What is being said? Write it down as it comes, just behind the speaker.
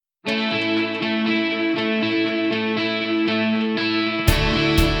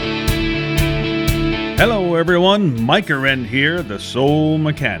Hello everyone, Mike Arendt here, the Soul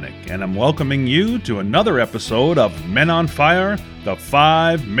Mechanic, and I'm welcoming you to another episode of Men on Fire, the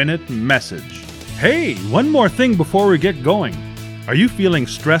 5-Minute Message. Hey, one more thing before we get going. Are you feeling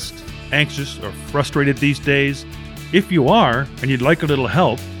stressed, anxious, or frustrated these days? If you are, and you'd like a little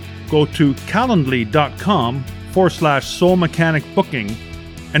help, go to calendly.com/Soul Mechanic Booking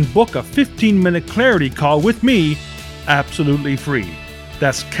and book a 15-minute clarity call with me absolutely free.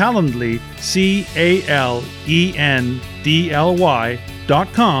 That's Calendly,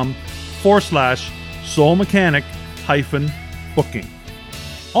 CALENDLY.com/Soul Mechanic-booking.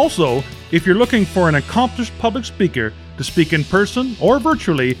 Also, if you're looking for an accomplished public speaker to speak in person or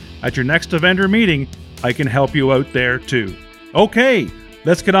virtually at your next event or meeting, I can help you out there too. Okay,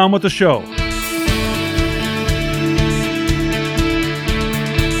 let's get on with the show.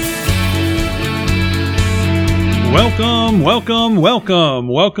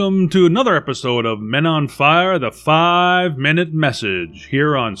 Welcome to another episode of Men on Fire, the 5-Minute Message,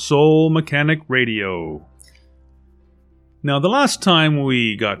 here on Soul Mechanic Radio. Now, the last time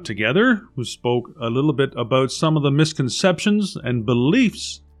we got together, we spoke a little bit about some of the misconceptions and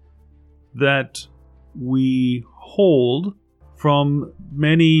beliefs that we hold from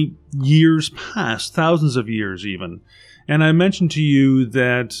many years past, thousands of years even. And I mentioned to you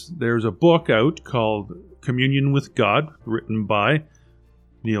that there's a book out called Communion with God, written by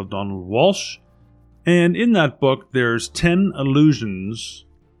Neale Donald Walsch. And in that book, there's 10 illusions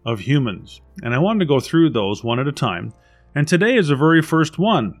of humans. And I wanted to go through those one at a time. And today is the very first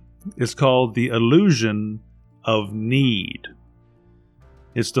one. It's called the illusion of need.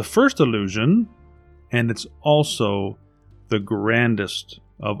 It's the first illusion, and it's also the grandest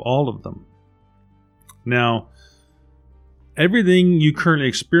of all of them. Now, everything you currently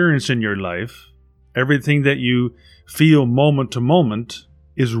experience in your life, everything that you feel moment to moment,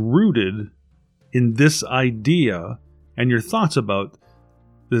 is rooted in this idea and your thoughts about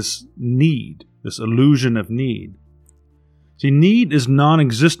this need, this illusion of need. See, need is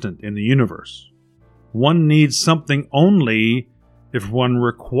non-existent in the universe. One needs something only if one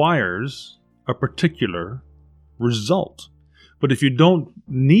requires a particular result. But if you don't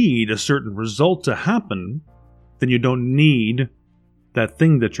need a certain result to happen, then you don't need that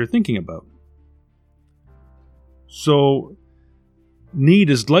thing that you're thinking about. So, need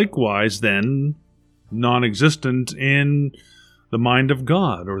is likewise then non-existent in the mind of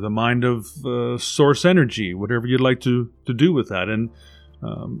God or the mind of source energy, whatever you'd like to do with that. And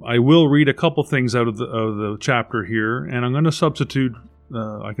I will read a couple things out of the chapter here, and I'm going to substitute,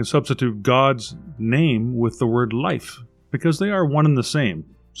 I can substitute God's name with the word life, because they are one and the same.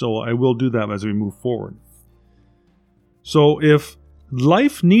 So I will do that as we move forward. So if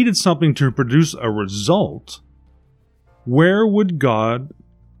life needed something to produce a result, where would God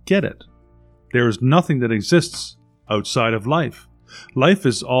get it? There is nothing that exists outside of life. Life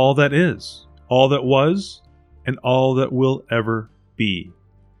is all that is, all that was, and all that will ever be.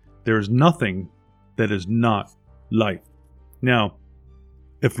 There is nothing that is not life. Now,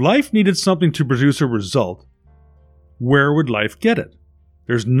 if life needed something to produce a result, where would life get it?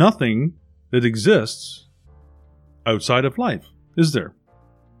 There's nothing that exists outside of life, is there,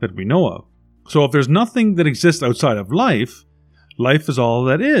 that we know of? So if there's nothing that exists outside of life, life is all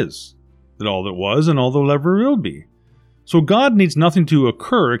that is, that all that was and all that ever will be. So God needs nothing to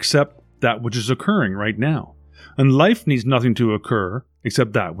occur except that which is occurring right now. And life needs nothing to occur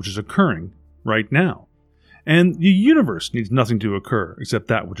except that which is occurring right now. And the universe needs nothing to occur except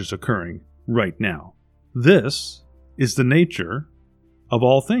that which is occurring right now. This is the nature of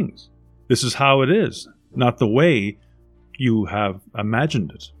all things. This is how it is, not the way you have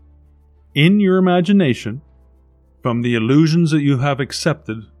imagined it. In your imagination, from the illusions that you have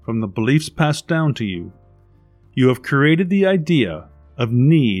accepted, from the beliefs passed down to you, you have created the idea of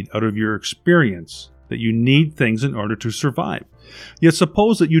need out of your experience, that you need things in order to survive. Yet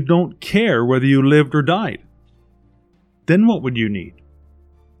suppose that you don't care whether you lived or died. Then what would you need?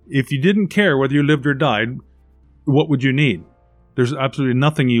 If you didn't care whether you lived or died, what would you need? There's absolutely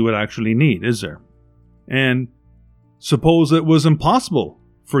nothing you would actually need, is there? And suppose it was impossible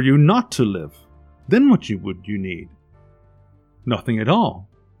for you not to live. Then what would you need? Nothing at all,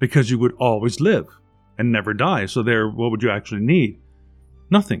 because you would always live and never die. So what would you actually need?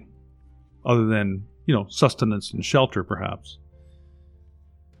 Nothing, other than, sustenance and shelter, perhaps.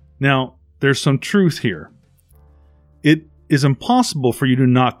 Now, there's some truth here. It is impossible for you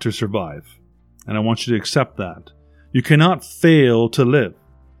not to survive, and I want you to accept that. You cannot fail to live.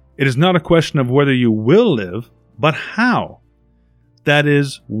 It is not a question of whether you will live, but how. That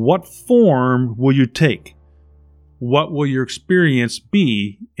is, what form will you take? What will your experience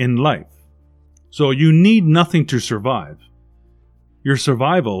be in life? So you need nothing to survive. Your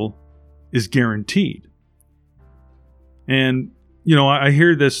survival is guaranteed. And, I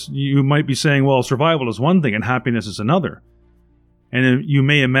hear this, you might be saying, well, survival is one thing and happiness is another. And you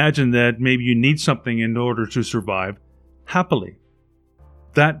may imagine that maybe you need something in order to survive happily.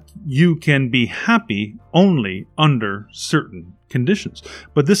 That you can be happy only under certain conditions.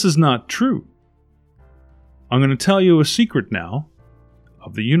 But this is not true. I'm going to tell you a secret now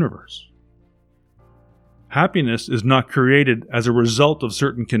of the universe. Happiness is not created as a result of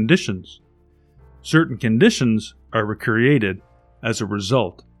certain conditions. Certain conditions are created as a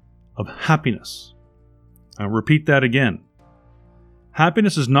result of happiness. I'll repeat that again.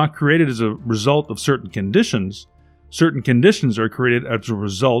 Happiness is not created as a result of certain conditions. Certain conditions are created as a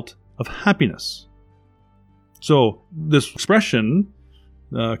result of happiness. So this expression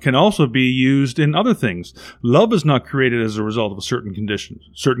can also be used in other things. Love is not created as a result of certain conditions.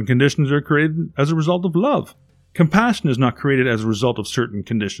 Certain conditions are created as a result of love. Compassion is not created as a result of certain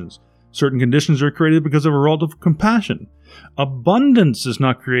conditions. Certain conditions are created because of a result of compassion. Abundance is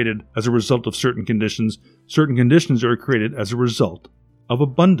not created as a result of certain conditions. Certain conditions are created as a result of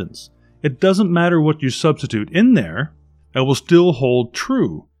abundance. It doesn't matter what you substitute in there, it will still hold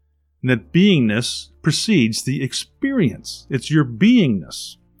true. And that beingness precedes the experience. It's your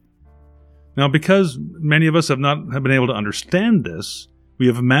beingness. Now, because many of us have been able to understand this, we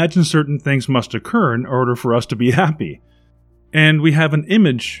have imagined certain things must occur in order for us to be happy. And we have an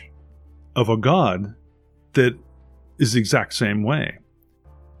image of a God that is the exact same way.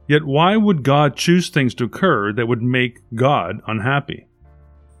 Yet why would God choose things to occur that would make God unhappy?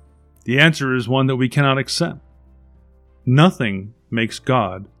 The answer is one that we cannot accept. Nothing makes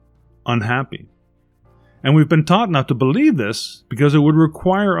God unhappy. And we've been taught not to believe this because it would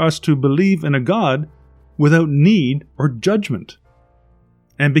require us to believe in a God without need or judgment.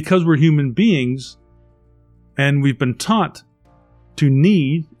 And because we're human beings and we've been taught to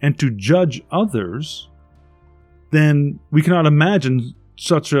need and to judge others, then we cannot imagine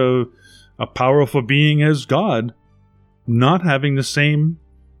such a powerful being as God not having the same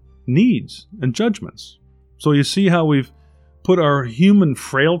needs and judgments. So you see how we've put our human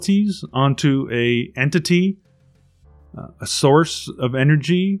frailties onto a entity, a source of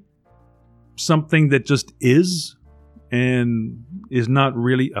energy, something that just is and is not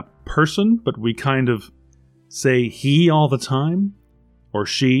really a person, but we kind of say he all the time, or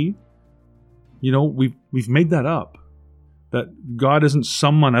she. We've made that up. That God isn't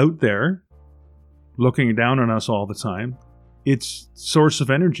someone out there looking down on us all the time. It's source of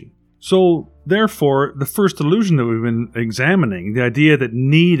energy. So, therefore, the first illusion that we've been examining, the idea that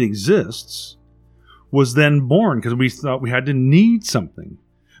need exists, was then born because we thought we had to need something.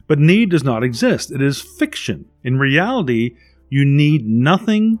 But need does not exist. It is fiction. In reality, you need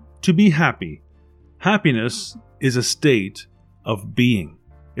nothing to be happy. Happiness is a state of being.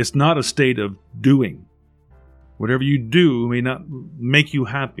 It's not a state of doing. Whatever you do may not make you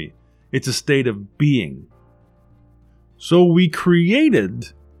happy. It's a state of being. So we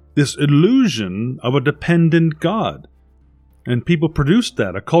created this illusion of a dependent God. And people produced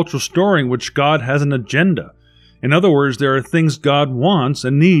that, a cultural story in which God has an agenda. In other words, there are things God wants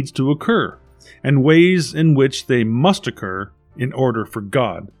and needs to occur, and ways in which they must occur in order for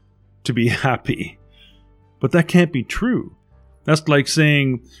God to be happy. But that can't be true. That's like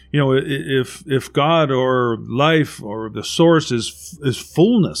saying, if God or life or the source is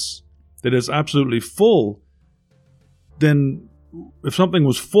fullness, that is absolutely full, then if something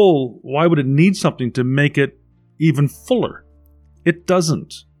was full, why would it need something to make it even fuller? It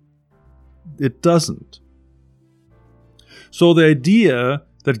doesn't. It doesn't. So the idea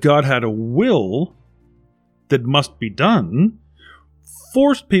that God had a will that must be done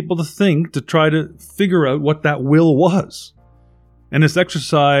forced people to try to figure out what that will was. And this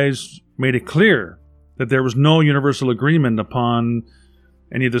exercise made it clear that there was no universal agreement upon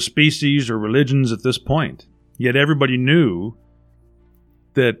any of the species or religions at this point. Yet everybody knew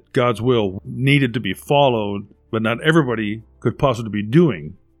that God's will needed to be followed, but not everybody could possibly be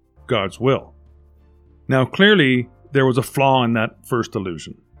doing God's will. Now, clearly, there was a flaw in that first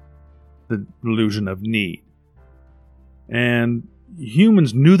illusion, the illusion of need. And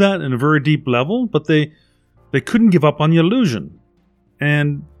humans knew that in a very deep level, but they couldn't give up on the illusion.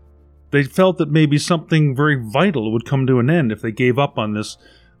 And they felt that maybe something very vital would come to an end if they gave up on this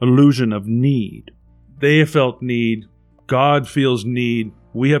illusion of need. They felt need. God feels need.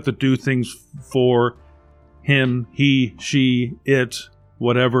 We have to do things for him, he, she, it,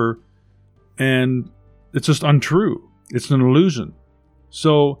 whatever. And it's just untrue. It's an illusion.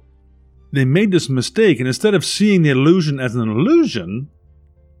 So they made this mistake, and instead of seeing the illusion as an illusion,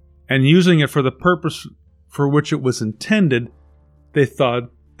 and using it for the purpose for which it was intended, they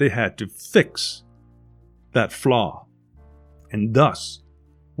thought they had to fix that flaw. And thus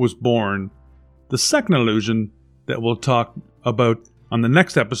was born the second illusion that we'll talk about on the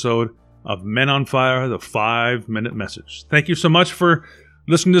next episode of Men on Fire, the 5-Minute Message. Thank you so much for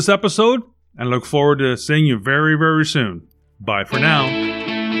listening to this episode, and look forward to seeing you very, very soon. Bye for now.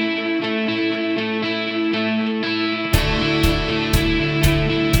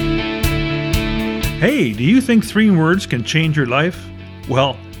 Hey, do you think 3 words can change your life?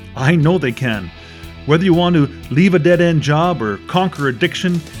 Well, I know they can. Whether you want to leave a dead-end job or conquer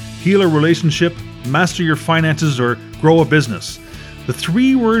addiction, heal a relationship, master your finances, or grow a business, the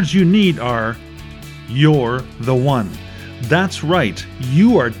 3 words you need are, you're the one. That's right,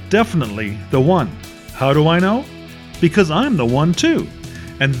 you are definitely the one. How do I know? Because I'm the one too.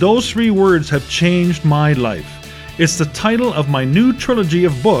 And those 3 words have changed my life. It's the title of my new trilogy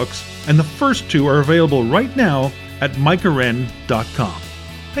of books, and the first 2 are available right now at micahwren.com.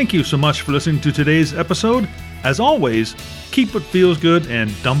 Thank you so much for listening to today's episode. As always, keep what feels good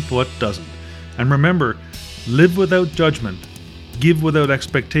and dump what doesn't. And remember, live without judgment, give without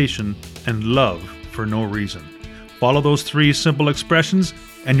expectation, and love for no reason. Follow those 3 simple expressions,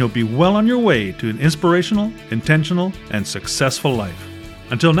 and you'll be well on your way to an inspirational, intentional, and successful life.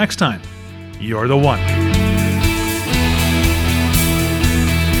 Until next time, you're the one.